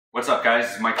What's up, guys?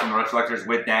 It's Mike from the Retrollectors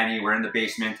with Danny. We're in the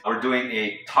basement. We're doing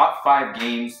a top 5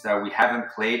 games that we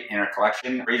haven't played in our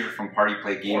collection. Frazer from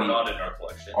PartyPlayGaming. Or not in our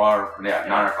collection. Or, yeah, not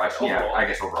in our collection. Overall. Yeah, I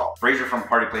guess overall. Frazer from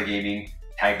PartyPlayGaming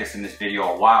tagged us in this video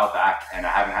a while back, and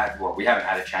we haven't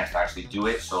had a chance to actually do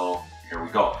it, so here we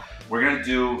go. We're gonna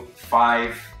do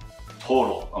 5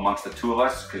 total amongst the two of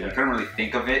us, because we couldn't really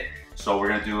think of it. So we're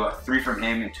gonna do 3 from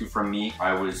him and 2 from me.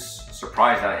 I was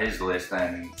surprised at his list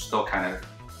and still kind of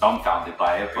dumbfounded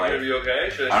by it, but... Are you okay?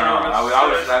 Should I don't know,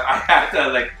 I had to,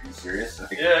 like, are you serious?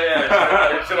 Like,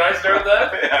 yeah. Should I start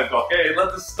that? Yeah, go. Okay,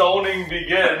 let the stoning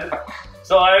begin.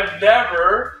 So I've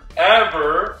never,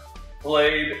 ever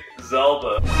played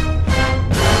Zelda.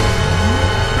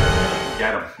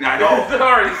 Get him. I know.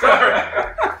 sorry.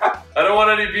 I don't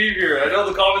want any beef here. I know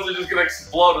the comments are just gonna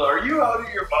explode. Are you out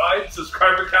of your mind?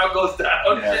 Subscriber count goes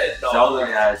down. Yeah. Shit.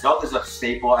 No. Zelda's a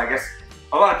staple, I guess.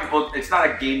 A lot of people, it's not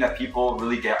a game that people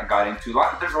really got into.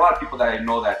 There's a lot of people that I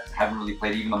know that haven't really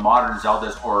played even the modern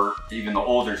Zeldas or even the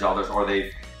older Zeldas, or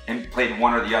they've played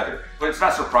one or the other. But it's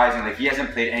not surprising, like he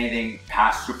hasn't played anything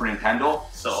past Super Nintendo,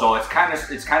 so it's kind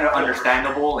of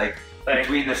understandable. Like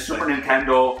between the Super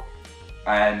Nintendo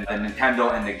and the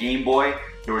Nintendo and the Game Boy,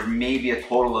 there was maybe a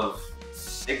total of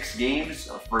 6 games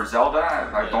for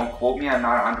Zelda. Don't quote me, I'm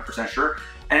not 100% sure.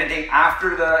 Anything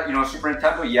after the Super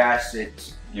Nintendo, yes,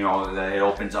 it's it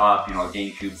opens up,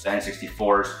 GameCubes,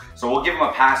 N64s. So we'll give them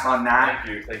a pass on that.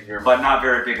 Thank you very much. But not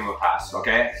very big of a pass,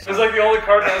 okay? It's like the only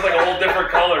card that has like a whole different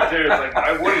color too. It's like,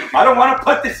 I wouldn't. I don't want to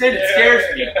put this in, it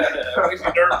scares me. It makes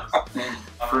me nervous.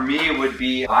 For me, it would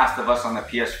be Last of Us on the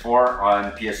PS4,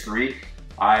 on PS3.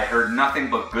 I heard nothing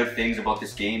but good things about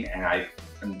this game, and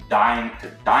I'm dying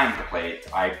to play it.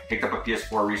 I picked up a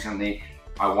PS4 recently.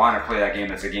 I want to play that game.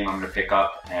 It's a game I'm going to pick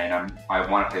up, and I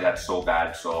want to play that so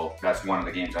bad. So that's one of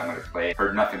the games I'm going to play.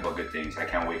 Heard nothing but good things. I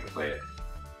can't wait to play it.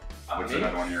 What's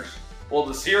another one of yours? Well,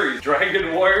 the series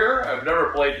Dragon Warrior. I've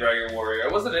never played Dragon Warrior.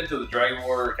 I wasn't into the Dragon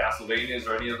Warrior Castlevanias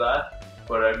or any of that,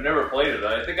 but I've never played it.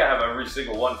 I think I have every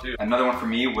single one too. Another one for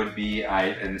me would be,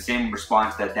 in the same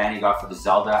response that Danny got for the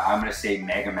Zelda, I'm going to say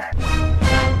Mega Man.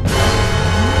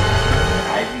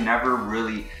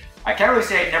 I can't really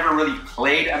say I never really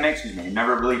played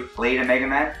a Mega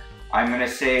Man. I'm gonna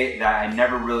say that I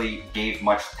never really gave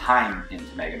much time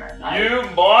into Mega Man. You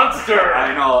monster!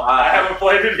 I know. I haven't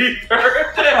played it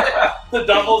either. The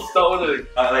double stoning.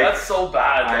 That's so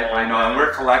bad. I know, and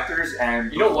we're collectors,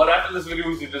 and you know what? After this video,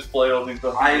 we should just play all these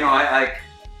stuff.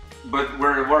 But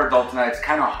we're adults now. It's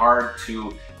kind of hard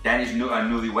to. Danny's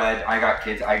newlywed. I got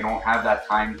kids. I don't have that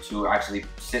time to actually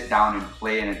sit down and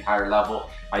play an entire level.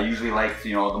 I usually like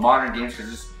the modern games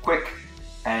because it's quick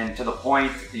and to the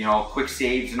point. Quick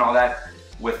saves and all that.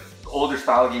 With older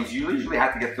style games, you usually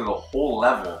have to get through the whole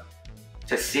level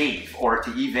to save or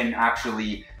to even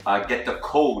actually get the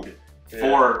code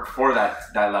for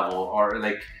that level. Or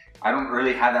like I don't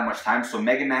really have that much time. So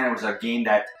Mega Man was a game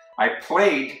that I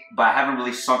played, but I haven't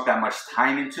really sunk that much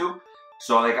time into.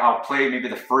 So like I'll play maybe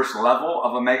the first level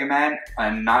of a Mega Man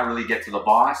and not really get to the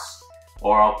boss,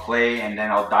 or I'll play and then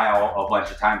I'll die a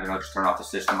bunch of times and I'll just turn off the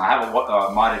system. I have a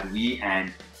modded Wii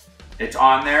and it's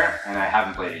on there and I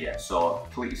haven't played it yet, so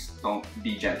please don't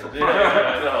be gentle. Yeah,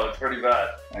 I know, it's pretty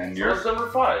bad. And so yours?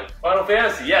 Number 5, Final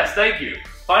Fantasy. Yes, thank you.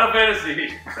 Final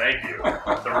Fantasy. Thank you.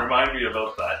 To remind me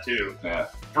about that too. Yeah.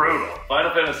 Brutal. Final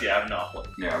Fantasy I have not played.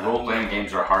 Yeah, role-playing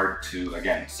games are hard to,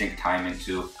 again, sink time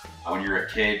into. When you're a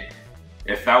kid,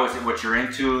 if that was what you're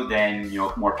into, then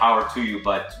more power to you.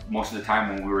 But most of the time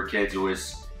when we were kids, it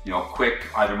was quick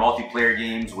either multiplayer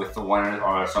games with the one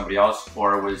or somebody else,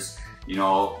 or it was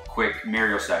quick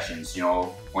Mario sessions.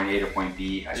 Point A to point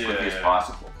B as quickly as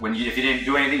possible. If you didn't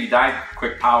do anything, you died.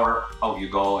 Quick power, out you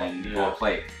go and go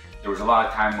play. There was a lot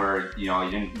of time where you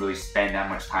didn't really spend that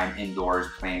much time indoors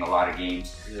playing a lot of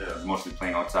games. Yeah. It was mostly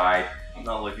playing outside.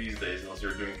 Not like these days, unless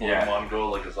you're doing Pokemon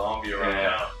Go like a zombie around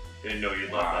now. Didn't know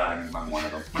you'd love that. I'm one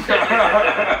of them.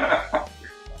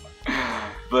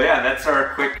 But yeah, that's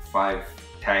our quick 5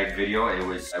 tag video. It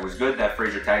was good that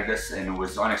Frazer tagged us, and it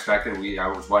was unexpected. I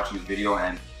was watching this video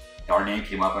and our name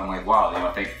came up, and I'm like,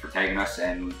 wow, thank you for tagging us.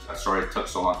 And sorry it took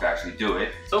so long to actually do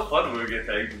it. It's so fun when we get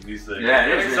tagged in these things. Yeah,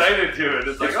 I'm excited to it.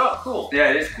 It's like, oh, cool. Yeah,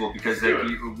 it is cool because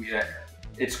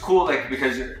it's cool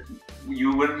because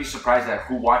you wouldn't be surprised at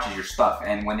who watches your stuff,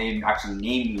 and when they actually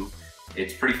name you,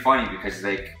 it's pretty funny because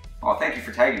oh, thank you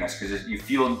for tagging us, because you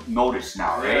feel noticed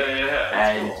now, right? Yeah,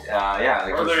 and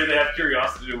cool. Or they have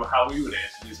curiosity to how we would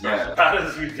answer these questions. Not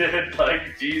as we did,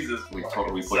 like, Jesus. We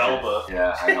totally Zelda.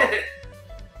 Yeah, I know.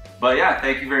 But yeah,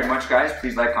 thank you very much, guys.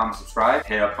 Please like, comment, subscribe.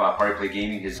 Hit up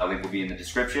PartyPlayGaming. His link will be in the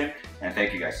description. And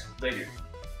thank you, guys. Thank you.